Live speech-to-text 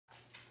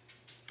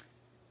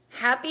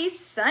Happy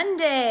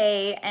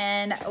Sunday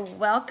and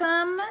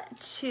welcome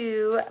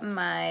to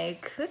my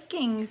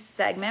cooking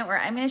segment where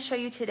I'm going to show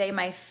you today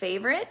my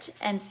favorite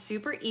and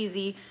super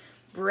easy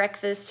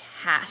breakfast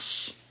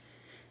hash.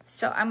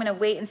 So I'm going to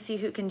wait and see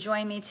who can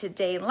join me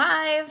today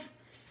live.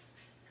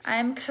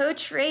 I'm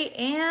Coach Ray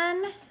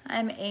Ann.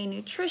 I'm a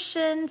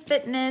nutrition,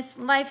 fitness,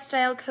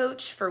 lifestyle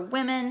coach for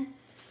women.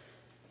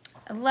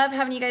 I love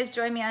having you guys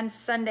join me on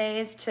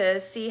Sundays to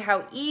see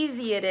how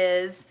easy it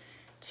is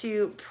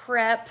to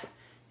prep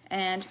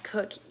and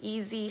cook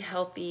easy,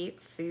 healthy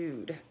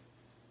food.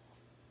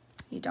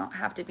 You don't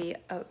have to be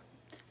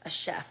a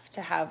chef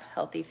to have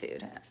healthy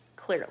food,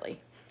 clearly,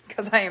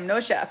 because I am no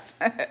chef.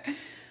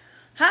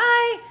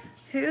 Hi,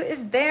 who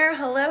is there?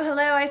 Hello,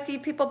 hello. I see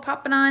people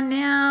popping on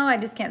now. I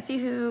just can't see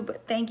who,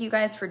 but thank you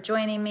guys for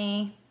joining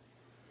me.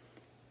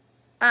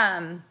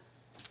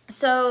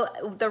 So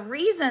the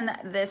reason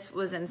this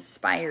was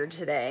inspired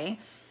today,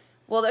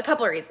 well, a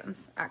couple of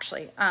reasons,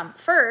 actually.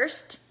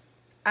 First,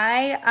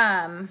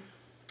 I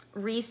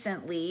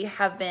recently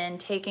have been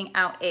taking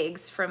out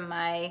eggs from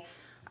my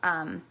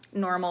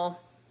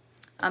normal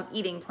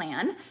eating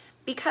plan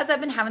because I've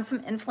been having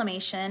some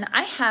inflammation.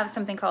 I have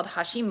something called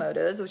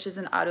Hashimoto's, which is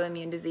an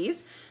autoimmune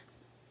disease.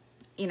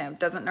 You know,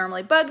 doesn't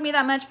normally bug me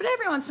that much, but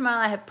every once in a while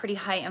I have pretty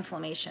high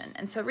inflammation.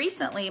 And so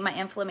recently my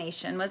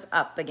inflammation was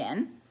up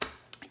again.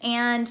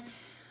 And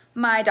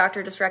my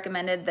doctor just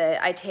recommended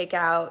that I take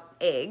out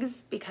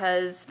eggs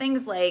because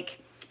things like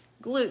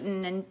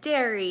gluten and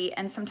dairy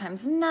and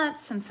sometimes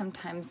nuts and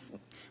sometimes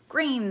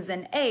grains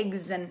and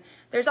eggs, and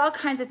there's all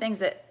kinds of things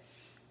that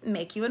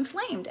make you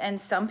inflamed, and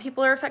some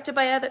people are affected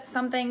by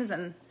some things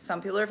and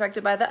some people are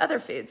affected by the other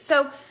foods.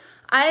 So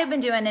I've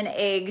been doing an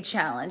egg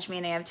challenge,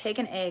 meaning I've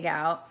taken egg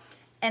out.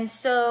 And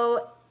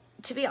so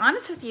to be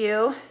honest with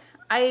you,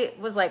 I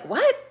was like,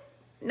 what?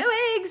 No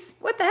eggs?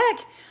 What the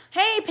heck?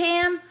 Hey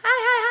Pam,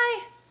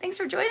 hi. Thanks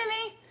for joining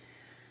me.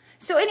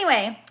 So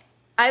anyway,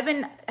 I've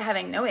been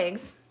having no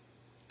eggs,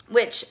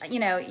 which, you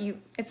know,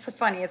 it's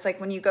funny. It's like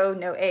when you go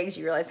no eggs,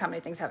 you realize how many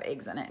things have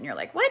eggs in it and you're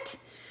like, what?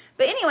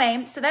 But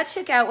anyway, so that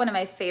took out one of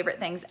my favorite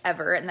things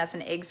ever, and that's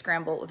an egg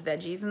scramble with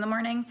veggies in the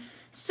morning.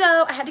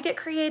 So I had to get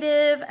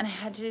creative and I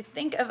had to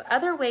think of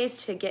other ways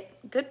to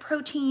get good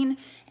protein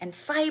and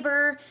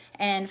fiber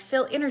and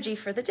fill energy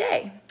for the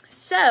day.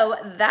 So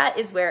that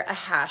is where a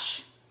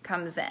hash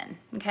comes in.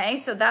 Okay,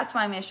 so that's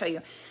why I'm going to show you.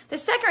 The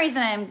second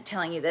reason I'm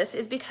telling you this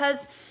is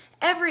because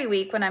every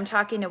week when I'm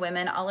talking to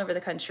women all over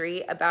the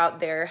country about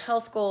their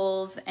health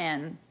goals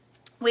and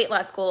weight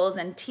loss goals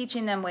and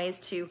teaching them ways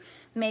to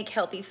make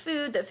healthy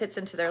food that fits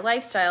into their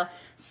lifestyle,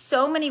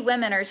 so many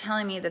women are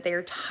telling me that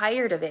they're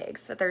tired of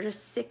eggs, that they're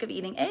just sick of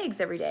eating eggs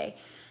every day.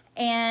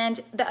 And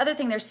the other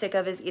thing they're sick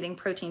of is eating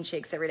protein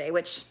shakes every day,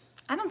 which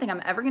I don't think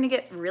I'm ever going to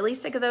get really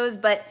sick of those,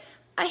 but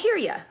I hear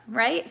you,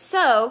 right?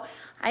 So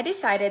I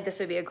decided this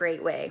would be a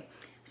great way.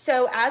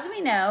 So as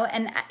we know,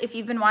 and if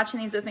you've been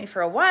watching these with me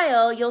for a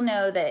while, you'll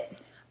know that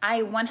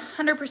I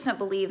 100%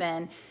 believe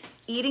in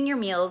eating your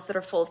meals that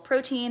are full of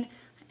protein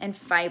and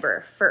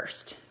fiber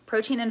first.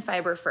 Protein and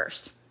fiber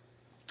first.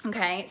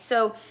 Okay,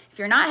 so if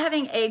you're not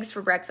having eggs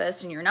for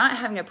breakfast and you're not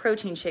having a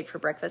protein shake for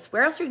breakfast,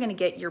 where else are you going to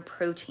get your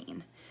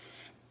protein?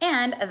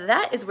 And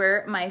that is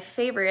where my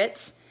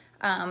favorite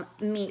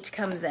meat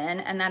comes in,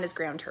 and that is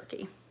ground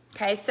turkey.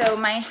 Okay, so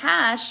my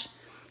hash,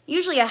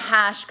 usually a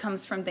hash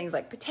comes from things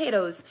like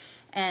potatoes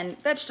and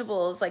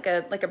vegetables, like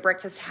a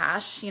breakfast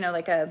hash, you know,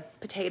 like a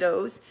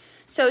potatoes.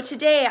 So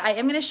today I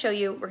am going to show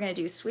you, we're going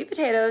to do sweet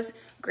potatoes,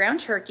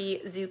 ground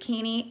turkey,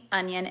 zucchini,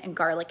 onion, and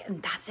garlic,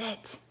 and that's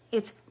it.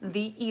 It's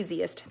the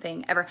easiest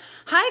thing ever.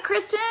 Hi,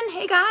 Kristen.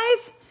 Hey,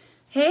 guys.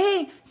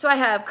 Hey. So I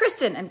have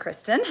Kristen,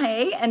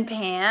 hey, and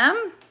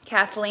Pam,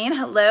 Kathleen,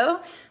 hello.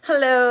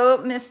 Hello,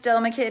 Miss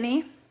Del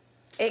McKinney,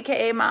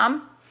 AKA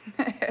Mom.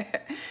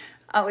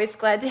 Always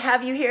glad to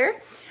have you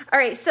here. All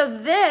right, so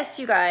this,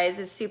 you guys,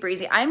 is super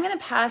easy. I'm going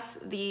to pass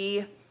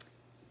the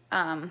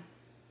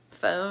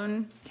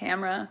phone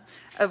camera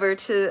over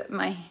to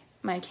my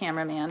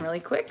cameraman really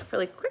quick.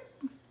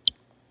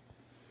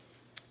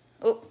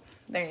 Oh,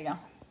 there you go.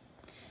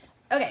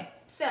 Okay,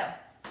 so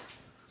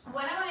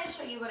what I want to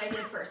show you what I did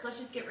first. Let's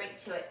just get right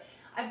to it.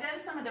 I've done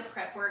some of the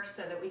prep work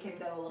so that we can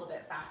go a little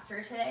bit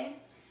faster today.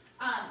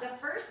 The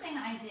first thing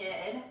I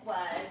did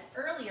was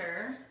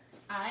earlier,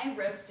 I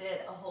roasted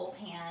a whole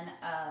pan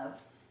of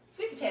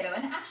sweet potato,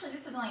 and actually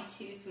this is only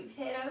 2 sweet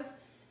potatoes,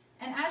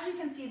 and as you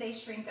can see they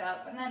shrink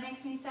up, and that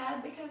makes me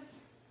sad because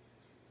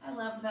I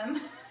love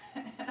them.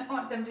 I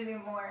want them to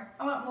do more.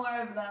 I want more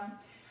of them.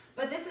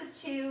 But this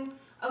is 2,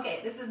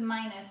 okay, this is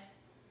minus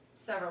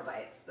several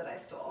bites that I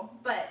stole,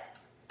 but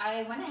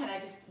I went ahead,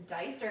 I just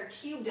diced or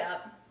cubed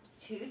up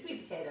 2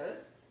 sweet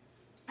potatoes.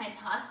 I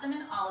tossed them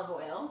in olive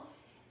oil,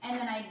 and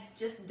then I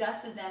just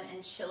dusted them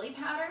in chili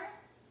powder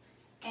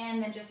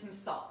and then just some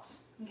salt,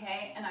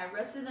 okay? And I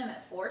roasted them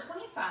at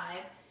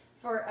 425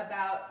 for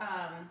about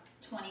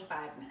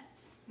 25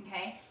 minutes,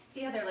 okay?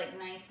 See how they're like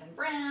nice and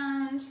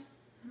browned?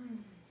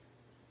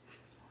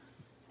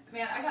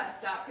 Man, I gotta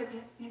stop, because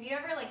have you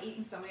ever like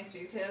eaten so many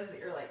sweet potatoes that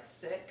you're like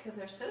sick? Because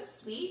they're so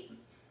sweet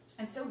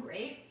and so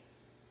great,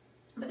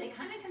 but they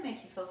kind of can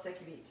make you feel sick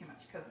if you eat too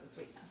much because of the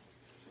sweetness.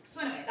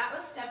 So anyway, that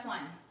was step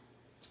one.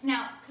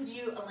 Now, could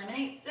you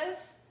eliminate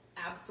this?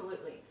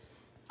 Absolutely.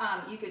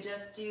 You could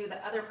just do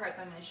the other part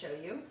that I'm going to show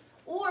you.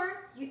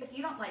 Or if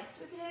you don't like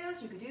sweet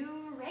potatoes, you could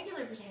do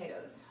regular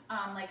potatoes,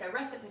 like a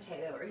russet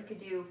potato, or you could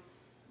do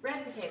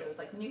red potatoes,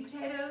 like new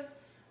potatoes.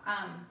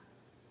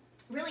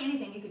 Really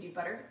anything. You could do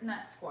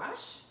butternut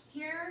squash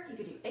here. You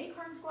could do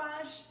acorn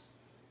squash.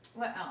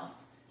 What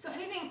else? So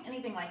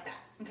anything like that,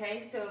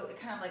 okay? So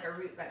kind of like a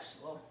root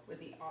vegetable would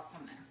be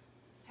awesome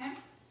there, okay?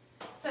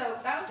 So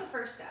that was the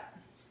first step.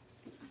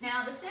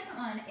 Now the second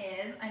one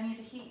is I need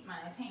to heat my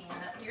pan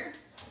up here.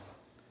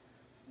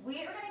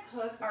 We are going to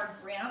cook our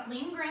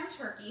lean ground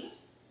turkey,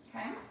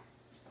 okay?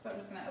 So I'm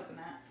just going to open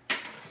that.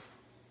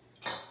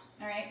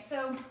 All right,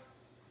 so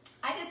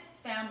I just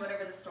found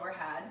whatever the store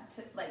had,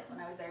 like when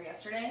I was there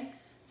yesterday.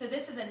 So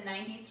this is a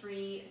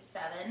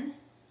 93.7,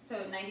 so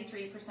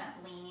 93%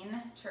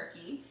 lean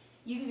turkey.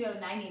 You could go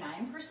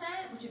 99%,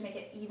 which would make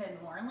it even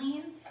more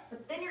lean,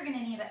 but then you're going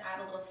to need to add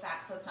a little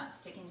fat so it's not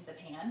sticking to the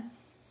pan.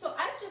 So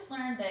I've just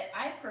learned that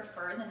I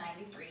prefer the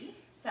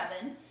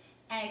 93.7.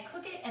 I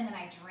cook it and then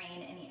I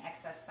drain any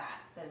excess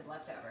fat that is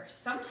left over.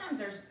 Sometimes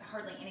there's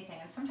hardly anything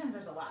and sometimes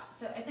there's a lot.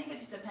 So I think it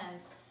just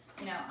depends,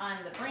 you know, on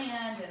the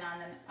brand and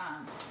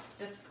on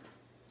the,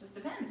 just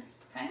depends,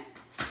 okay?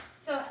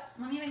 So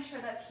let me make sure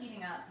that's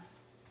heating up.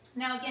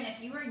 Now again,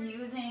 if you were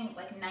using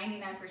like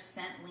 99%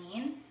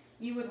 lean,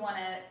 you would want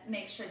to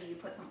make sure that you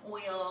put some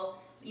oil,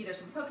 either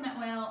some coconut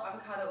oil,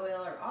 avocado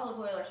oil, or olive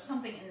oil or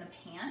something in the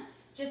pan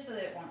just so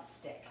that it won't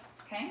stick,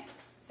 okay?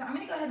 So I'm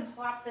gonna go ahead and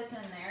plop this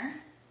in there.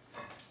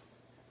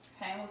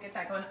 Okay, we'll get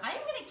that going. I'm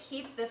going to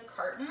keep this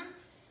carton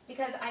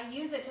because I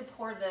use it to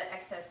pour the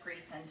excess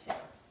grease into,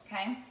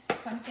 okay?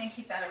 So I'm just going to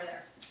keep that over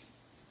there.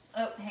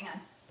 Oh, hang on.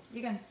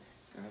 You can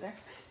go over there.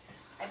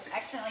 I've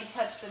accidentally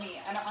touched the meat.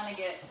 I don't want to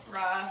get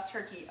raw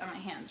turkey on my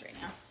hands right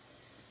now.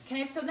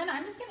 Okay, so then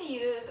I'm just going to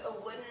use a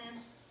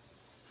wooden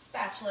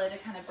spatula to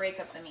kind of break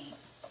up the meat.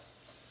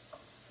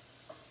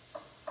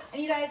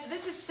 And you guys,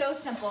 this is so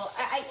simple.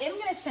 I am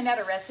going to send out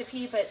a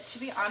recipe, but to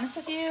be honest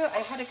with you, I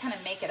had to kind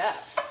of make it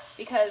up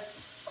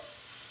because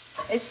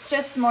it's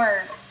just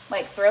more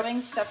like throwing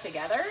stuff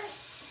together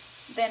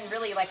than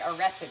really like a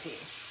recipe.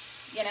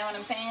 You know what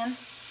I'm saying?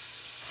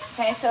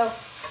 Okay, so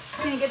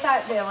I'm gonna get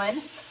that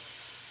going.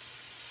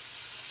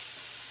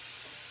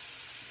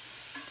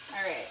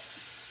 All right.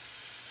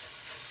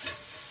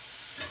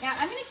 Now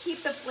I'm gonna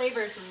keep the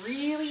flavors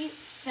really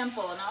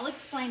simple and I'll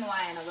explain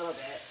why in a little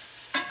bit.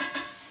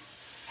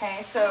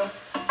 Okay, so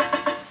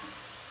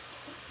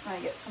just want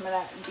to get some of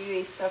that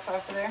gooey stuff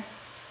off of there.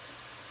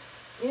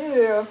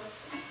 Ew.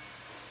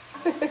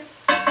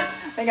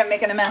 I think I'm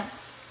making a mess.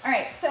 All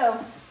right, so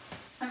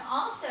I'm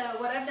also,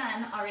 what I've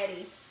done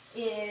already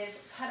is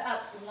cut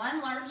up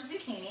one large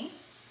zucchini.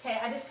 Okay,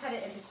 I just cut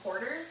it into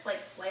quarters,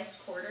 like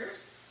sliced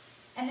quarters.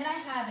 And then I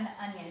have an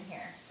onion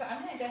here. So I'm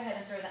gonna go ahead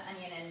and throw the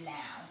onion in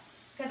now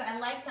because I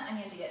like the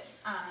onion to get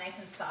nice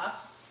and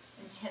soft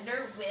and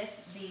tender with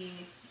the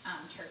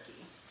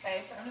turkey.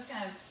 Okay, so I'm just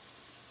gonna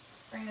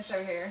bring this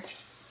over here.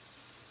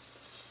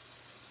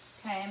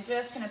 Okay, I'm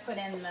just gonna put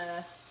in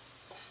the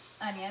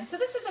onion. So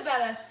this is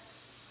about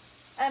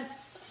a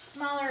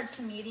smaller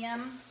to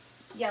medium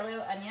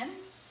yellow onion.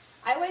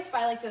 I always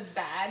buy like those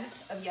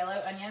bags of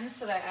yellow onions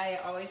so that I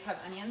always have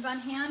onions on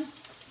hand,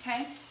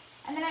 okay?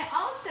 And then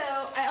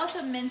I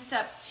also minced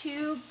up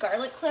 2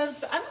 garlic cloves,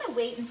 but I'm gonna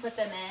wait and put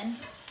them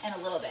in a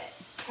little bit,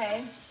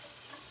 okay?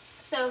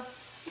 So I'm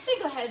just gonna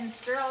go ahead and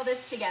stir all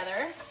this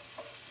together.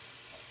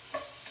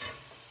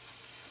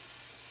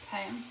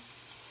 Okay.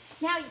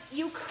 Now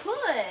you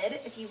could,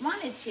 if you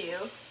wanted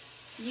to,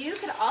 you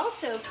could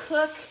also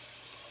cook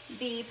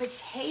the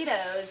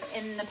potatoes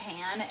in the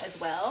pan as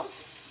well,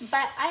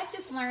 but I've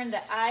just learned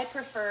that I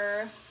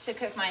prefer to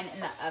cook mine in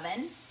the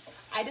oven.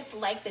 I just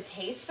like the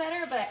taste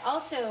better, but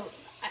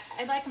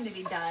I like them to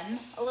be done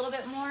a little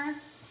bit more.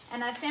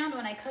 And I found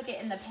when I cook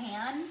it in the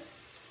pan,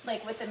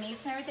 like with the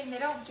meats and everything, they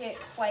don't get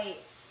quite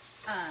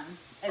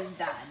as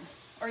done,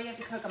 or you have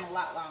to cook them a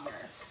lot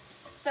longer.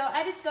 So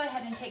I just go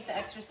ahead and take the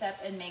extra step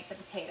and make the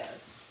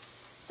potatoes.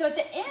 So at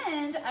the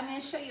end, I'm going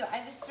to show you,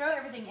 I just throw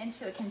everything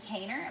into a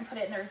container and put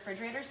it in the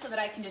refrigerator so that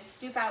I can just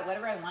scoop out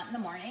whatever I want in the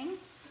morning,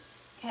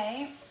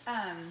 okay,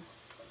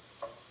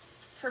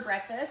 for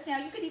breakfast. Now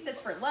you could eat this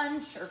for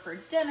lunch or for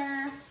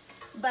dinner,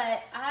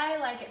 but I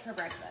like it for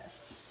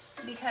breakfast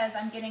because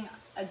I'm getting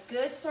a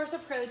good source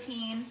of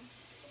protein,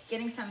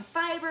 getting some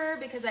fiber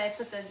because I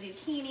put the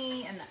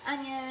zucchini and the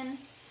onion,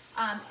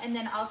 and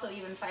then also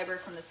even fiber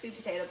from the sweet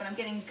potato, but I'm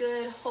getting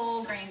good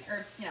whole grain,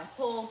 or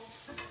whole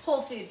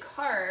food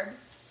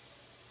carbs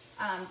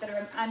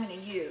that I'm going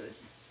to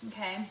use,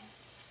 okay?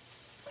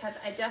 Because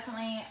I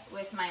definitely,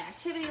 with my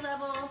activity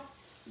level,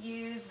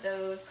 use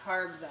those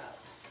carbs up.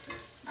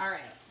 All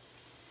right,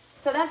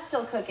 so that's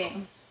still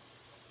cooking.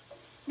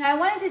 Now I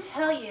wanted to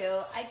tell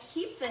you, I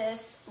keep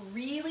this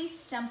really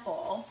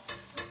simple,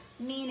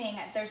 meaning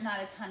there's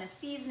not a ton of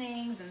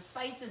seasonings and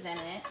spices in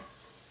it,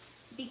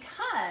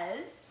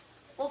 because,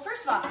 well,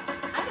 first of all,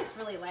 I just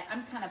really like,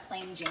 I'm kind of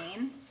plain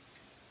Jane.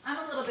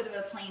 I'm a little bit of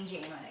a plain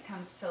Jane when it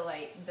comes to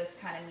like this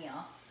kind of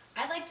meal.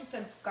 I like just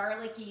a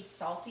garlicky,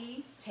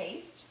 salty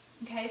taste.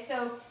 Okay,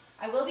 so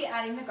I will be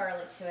adding the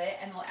garlic to it,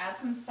 and we'll add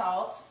some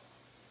salt.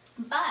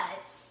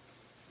 But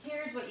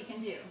here's what you can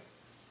do.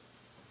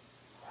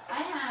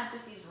 I have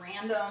just these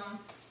random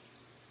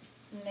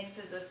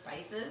mixes of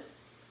spices.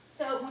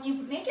 So when you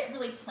make it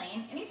really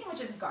plain, anything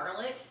which is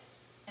garlic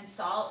and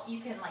salt,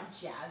 you can like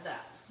jazz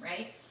up,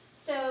 right?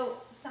 So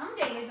some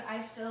days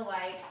I feel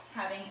like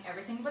having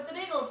everything but the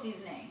bagel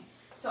seasoning.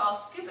 So I'll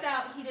scoop it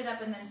out, heat it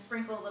up, and then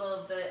sprinkle a little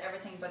of the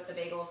everything but the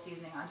bagel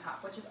seasoning on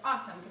top, which is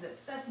awesome because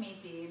it's sesame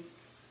seeds,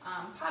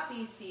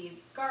 poppy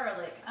seeds,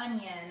 garlic,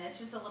 onion. It's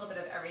just a little bit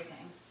of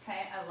everything.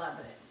 Okay, I love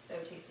it. It's so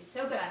tasty.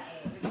 So good on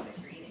eggs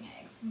if you're eating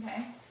eggs.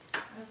 Okay, I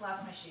just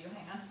lost my shoe.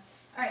 Hang on.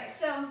 All right,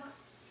 so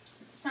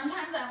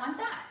sometimes I want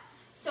that.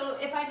 So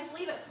if I just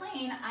leave it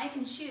plain, I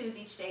can choose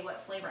each day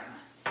what flavor I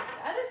want.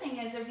 The other thing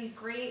is there's these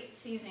great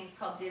seasonings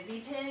called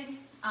Dizzy Pig.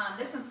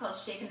 This one's called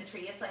Shakin' the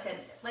Tree. It's like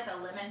a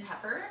lemon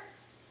pepper.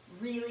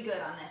 It's really good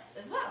on this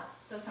as well.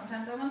 So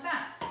sometimes I want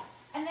that.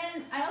 And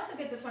then I also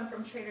get this one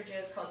from Trader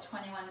Joe's called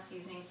 21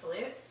 Seasoning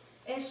Salute.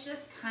 It's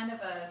just kind of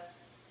a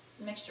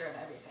mixture of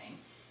everything.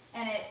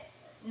 And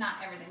not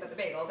everything but the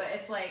bagel, but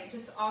it's like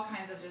just all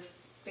kinds of just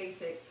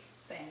basic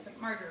things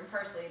like marjoram,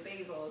 parsley,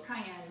 basil,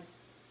 cayenne,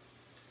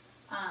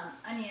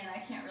 onion. I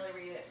can't really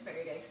read it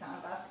very good because I don't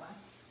have glasses on.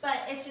 But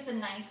it's just a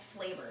nice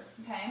flavor,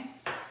 okay?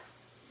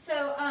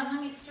 So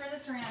let me stir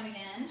this around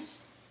again.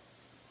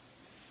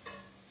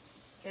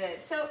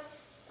 Good. So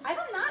I'm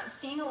not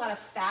seeing a lot of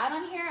fat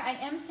on here. I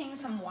am seeing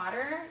some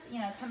water,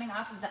 coming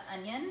off of the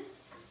onion.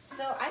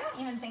 So I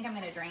don't even think I'm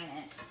going to drain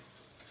it.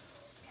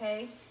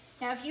 Okay?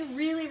 Now, if you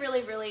really,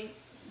 really, really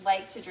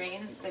like to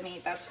drain the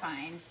meat, that's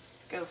fine.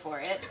 Go for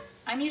it.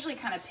 I'm usually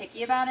kind of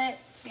picky about it,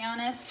 to be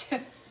honest.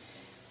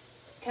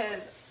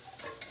 Because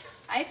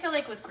I feel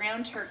like with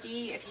ground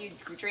turkey, if you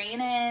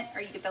drain it or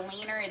you get the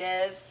leaner it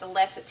is, the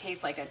less it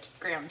tastes like a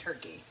ground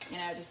turkey.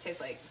 It just tastes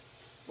like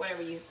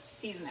whatever you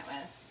season it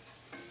with.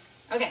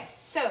 Okay,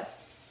 so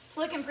it's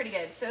looking pretty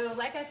good. So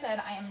like I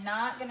said, I am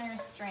not going to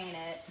drain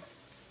it.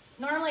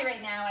 Normally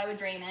right now I would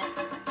drain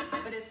it,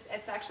 but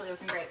it's actually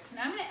looking great. So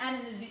now I'm going to add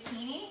in the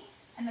zucchini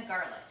and the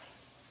garlic.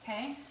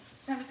 Okay,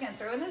 so I'm just going to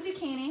throw in the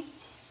zucchini.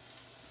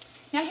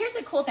 Now here's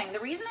the cool thing. The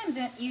reason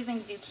I'm using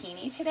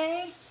zucchini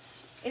today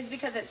is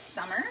because it's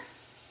summer.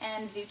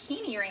 And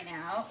zucchini right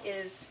now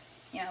is,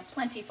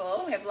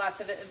 plentiful. We have lots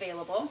of it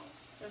available.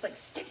 It was like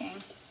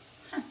sticking.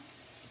 Huh.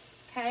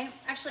 Okay,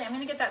 actually I'm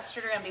gonna get that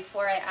stirred around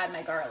before I add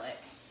my garlic,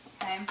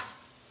 okay?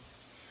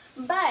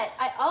 But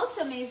I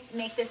also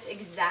make this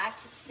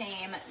exact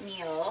same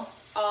meal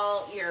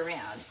all year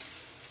round.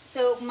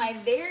 So my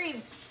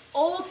very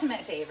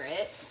ultimate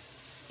favorite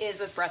is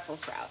with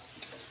Brussels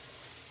sprouts.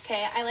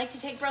 Okay, I like to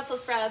take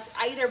Brussels sprouts.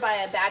 I either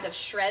buy a bag of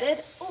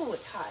shredded. Oh,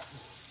 it's hot.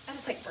 I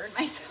just like burned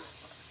myself.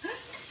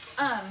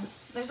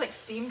 There's like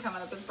steam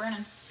coming up, it's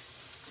burning.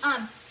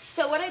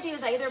 So what I do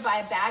is I either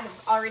buy a bag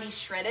of already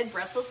shredded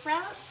Brussels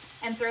sprouts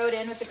and throw it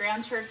in with the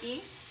ground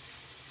turkey,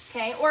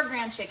 okay, or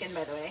ground chicken,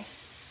 by the way,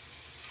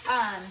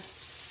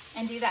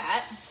 and do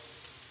that.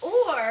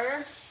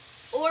 Or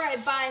I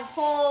buy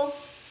whole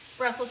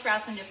Brussels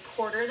sprouts and just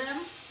quarter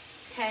them,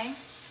 okay?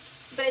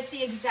 But it's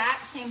the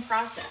exact same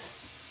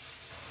process.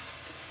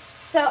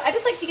 So I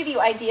just like to give you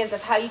ideas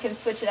of how you can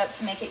switch it up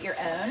to make it your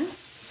own.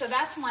 So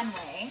that's one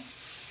way.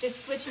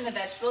 Just switching the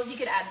vegetables. You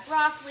could add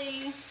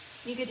broccoli.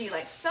 You could do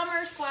like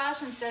summer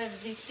squash instead of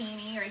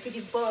zucchini, or you could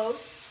do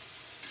both.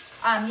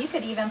 You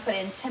could even put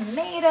in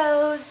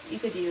tomatoes. You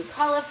could do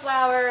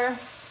cauliflower.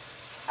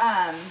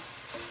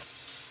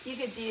 You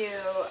could do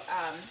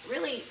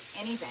really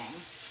anything.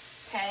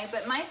 Okay,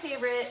 but my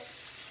favorite,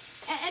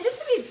 and just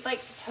to be like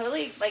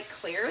totally like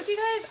clear with you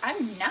guys,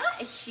 I'm not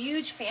a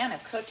huge fan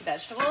of cooked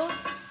vegetables,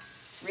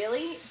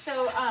 really.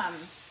 So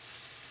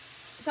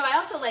so I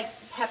also like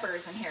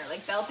peppers in here,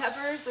 like bell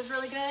peppers is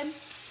really good.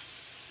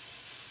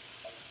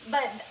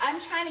 But I'm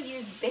trying to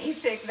use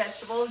basic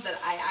vegetables that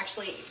I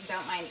actually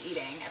don't mind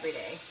eating every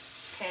day.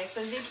 Okay,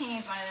 so zucchini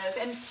is one of those.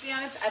 And to be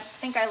honest, I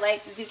think I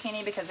like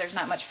zucchini because there's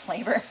not much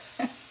flavor.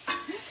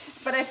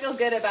 But I feel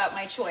good about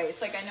my choice.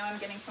 Like I know I'm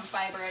getting some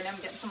fiber, I know I'm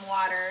getting some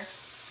water,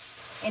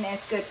 and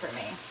it's good for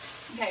me.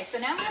 Okay, so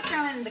now I'm gonna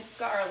throw in the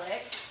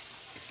garlic.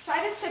 So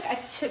I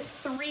took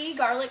 3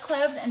 garlic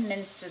cloves and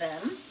minced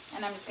them,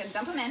 and I'm just gonna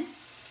dump them in.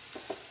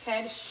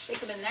 Okay, just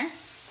shake them in there.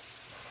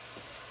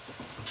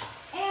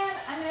 And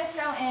I'm gonna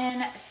throw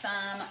in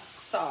some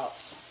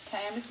salt.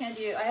 Okay,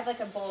 I have like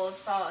a bowl of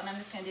salt, and I'm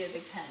just gonna do a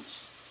big pinch.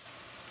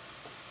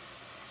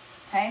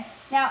 Okay,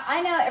 now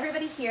I know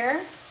everybody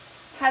here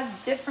has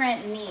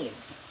different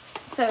needs.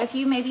 So if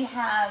you maybe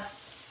have,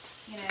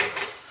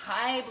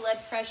 high blood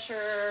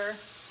pressure,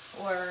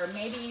 or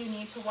maybe you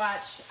need to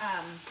watch,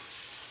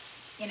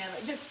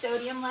 just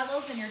sodium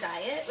levels in your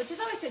diet, which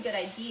is always a good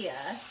idea.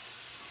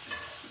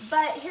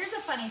 But here's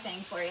a funny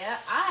thing for you.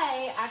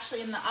 I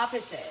actually am the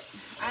opposite.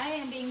 I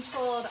am being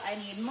told I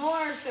need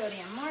more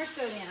sodium.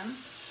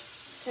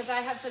 because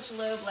I have such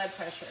low blood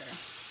pressure.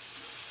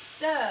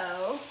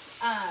 So,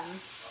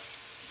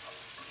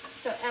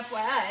 so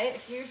FYI,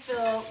 if you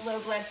feel low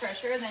blood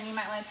pressure, then you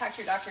might want to talk to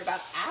your doctor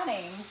about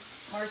adding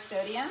more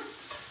sodium,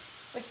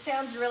 which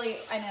sounds really,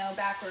 I know,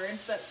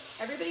 backwards, but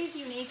everybody's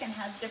unique and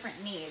has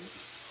different needs.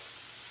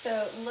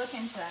 So look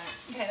into that.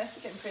 Okay,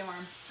 that's getting pretty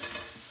warm.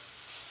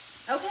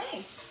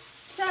 Okay,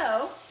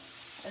 so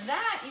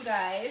that, you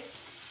guys,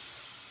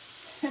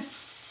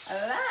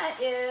 that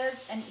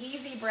is an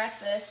easy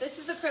breakfast. This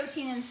is the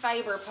protein and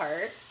fiber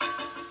part.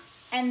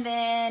 And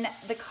then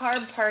the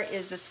carb part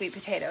is the sweet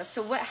potato.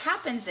 So what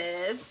happens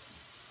is,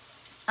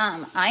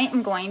 I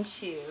am going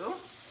to,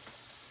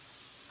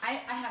 I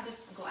have this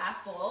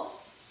glass bowl.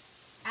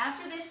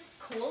 After this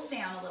cools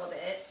down a little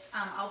bit,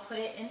 I'll put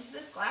it into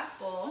this glass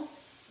bowl.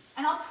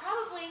 And I'll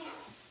probably,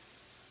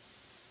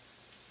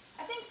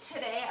 I think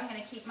today I'm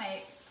gonna keep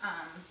my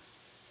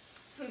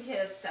sweet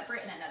potatoes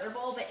separate in another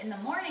bowl. But in the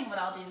morning, what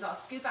I'll do is I'll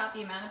scoop out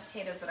the amount of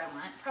potatoes that I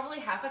want, probably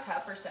half a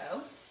cup or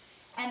so.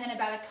 And then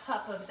about a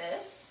cup of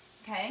this.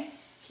 Okay,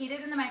 heat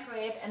it in the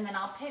microwave, and then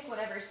I'll pick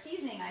whatever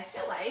seasoning I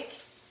feel like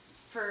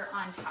for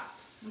on top,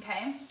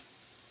 okay?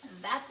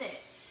 That's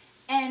it.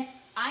 And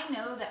I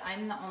know that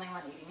I'm the only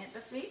one eating it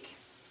this week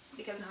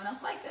because no one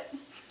else likes it.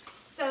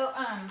 So,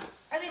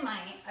 or they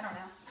might, I don't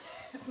know.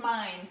 It's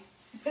mine.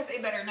 They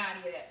better not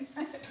eat it.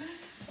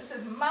 This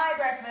is my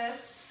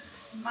breakfast.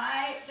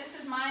 This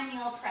is my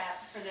meal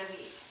prep for the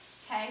week,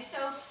 okay?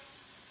 So,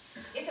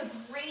 it's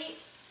a great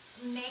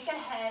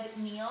make-ahead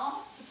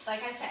meal to,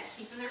 like I said,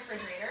 keep in the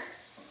refrigerator.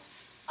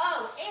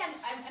 Oh, and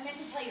I meant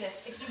to tell you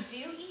this. If you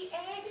do eat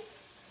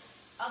eggs,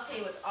 I'll tell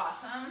you what's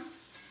awesome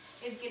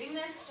is getting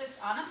this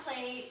just on a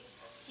plate,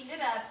 heat it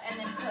up, and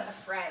then put a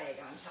fried egg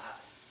on top.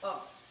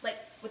 Oh, like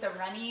with a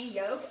runny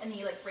yolk, and then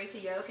you like break the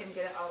yolk and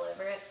get it all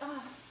over it.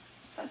 Oh,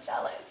 I'm so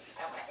jealous.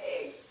 I want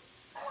eggs.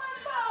 I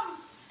want some.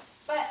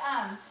 But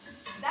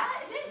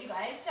that is it, you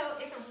guys. So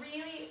it's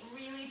really,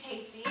 really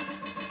tasty.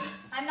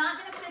 I'm not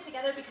going to put it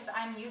together because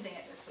I'm using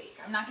it this week.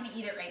 I'm not going to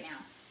eat it right now.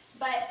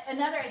 But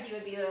another idea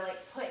would be to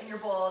like put in your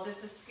bowl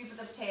just a scoop of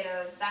the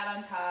potatoes, that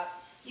on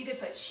top. You could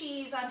put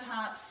cheese on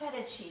top,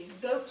 feta cheese,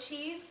 goat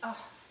cheese. Oh,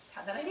 I just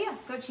had that idea.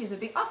 Goat cheese would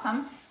be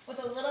awesome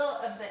with a little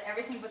of the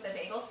everything with the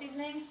bagel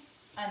seasoning.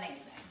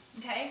 Amazing.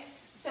 Okay?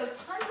 So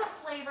tons of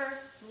flavor.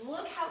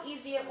 Look how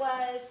easy it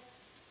was.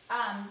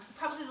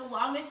 Probably the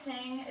longest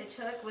thing it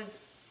took was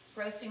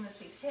roasting the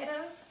sweet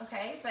potatoes.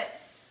 Okay? But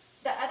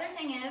the other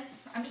thing is,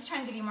 I'm just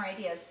trying to give you more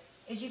ideas,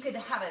 is you could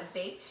have a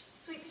baked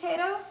sweet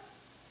potato,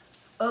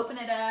 open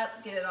it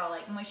up, get it all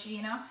like mushy,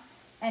 you know,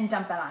 and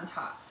dump that on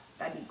top.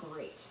 That'd be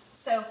great.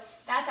 So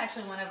that's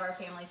actually one of our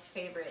family's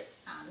favorite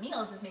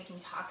meals is making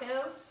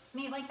taco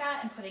meat like that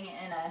and putting it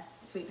in a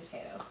sweet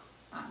potato,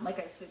 like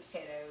a sweet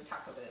potato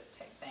taco boat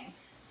type thing.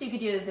 So you could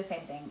do the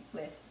same thing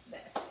with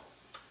this.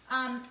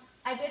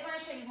 I did want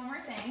to show you one more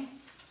thing.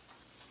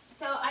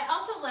 So I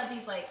also love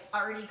these like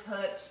already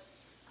cooked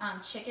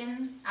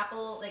chicken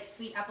apple, like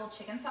sweet apple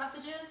chicken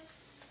sausages.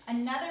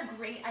 Another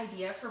great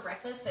idea for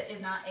breakfast that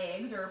is not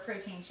eggs or a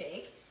protein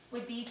shake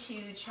would be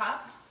to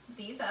chop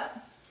these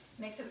up,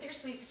 mix it with your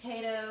sweet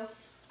potato.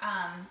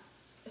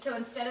 So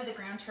instead of the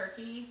ground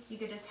turkey, you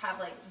could just have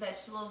like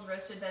vegetables,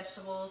 roasted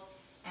vegetables,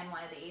 and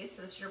one of these.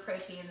 So this is your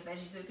protein, the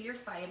veggies would be your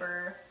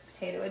fiber,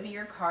 potato would be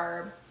your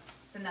carb.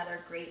 It's another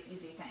great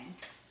easy thing.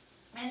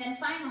 And then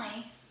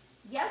finally,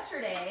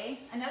 yesterday,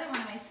 another one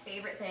of my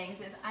favorite things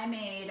is I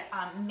made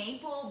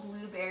maple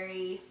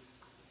blueberry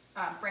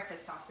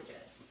breakfast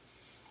sausages.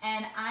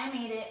 And I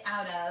made it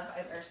out of,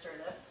 I better stir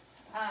this.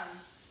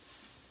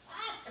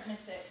 It's starting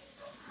to stick.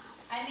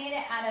 I made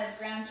it out of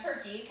ground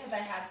turkey because I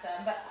had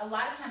some, but a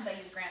lot of times I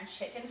use ground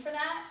chicken for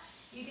that.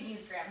 You could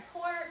use ground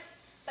pork,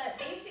 but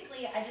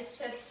basically I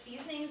just took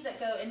seasonings that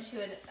go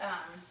into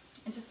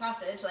into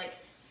sausage, like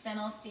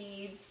fennel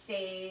seeds,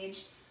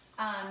 sage.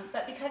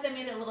 But because I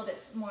made it a little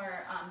bit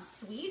more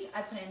sweet,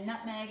 I put in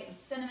nutmeg and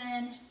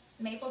cinnamon,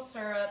 maple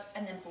syrup,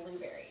 and then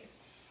blueberries.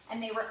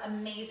 And they were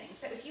amazing.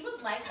 So if you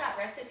would like that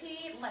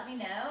recipe, let me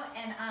know,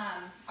 and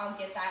I'll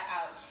get that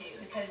out too,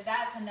 because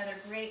that's another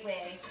great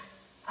way.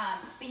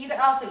 But you could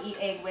also eat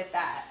egg with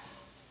that.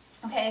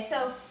 Okay,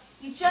 so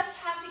you just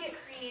have to get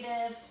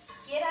creative,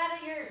 get out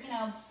of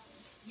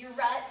your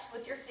rut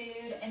with your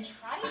food, and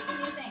try some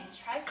new things.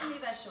 Try some new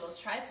vegetables.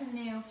 Try some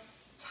new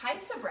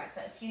types of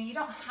breakfast. You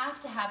don't have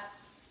to have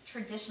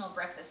traditional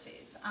breakfast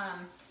foods.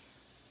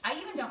 I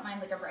even don't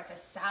mind like a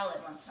breakfast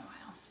salad once in a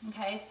while.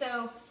 Okay,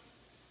 so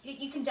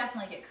you can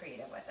definitely get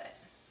creative with it.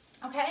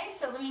 Okay,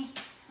 so I'm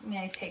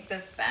gonna take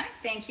this back.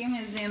 Thank you. I'm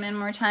gonna zoom in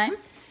more time.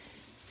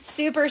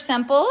 Super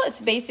simple. It's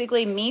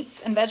basically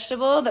meats and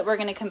vegetable that we're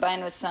gonna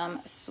combine with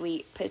some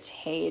sweet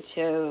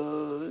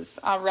potatoes.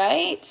 All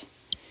right.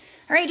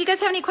 All right, do you guys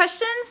have any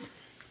questions?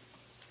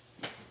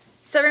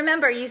 So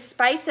remember, you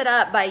spice it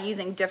up by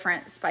using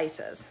different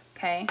spices,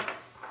 okay?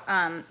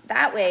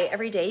 That way,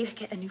 every day you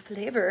get a new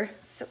flavor.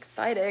 It's so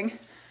exciting.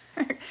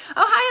 Oh,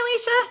 hi,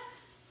 Alicia.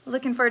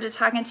 Looking forward to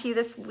talking to you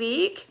this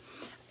week.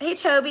 Hey,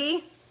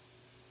 Toby,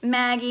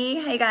 Maggie.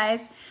 Hey,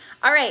 guys.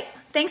 All right,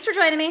 thanks for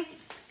joining me.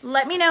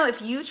 Let me know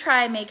if you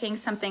try making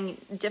something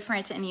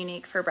different and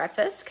unique for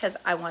breakfast, because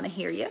I want to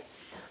hear you.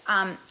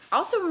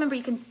 Also, remember,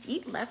 you can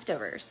eat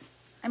leftovers.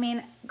 I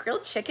mean,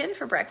 grilled chicken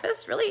for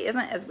breakfast really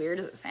isn't as weird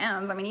as it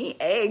sounds. I mean, you eat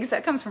eggs,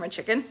 that comes from a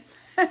chicken,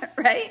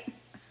 right?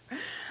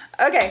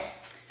 Okay,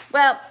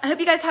 well, I hope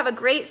you guys have a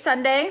great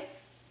Sunday,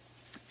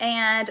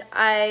 and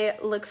I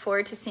look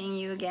forward to seeing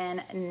you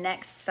again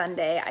next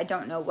Sunday. I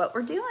don't know what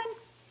we're doing.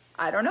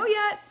 I don't know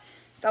yet.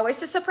 It's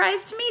always a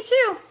surprise to me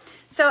too.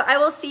 So I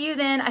will see you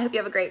then. I hope you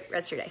have a great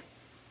rest of your day.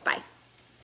 Bye.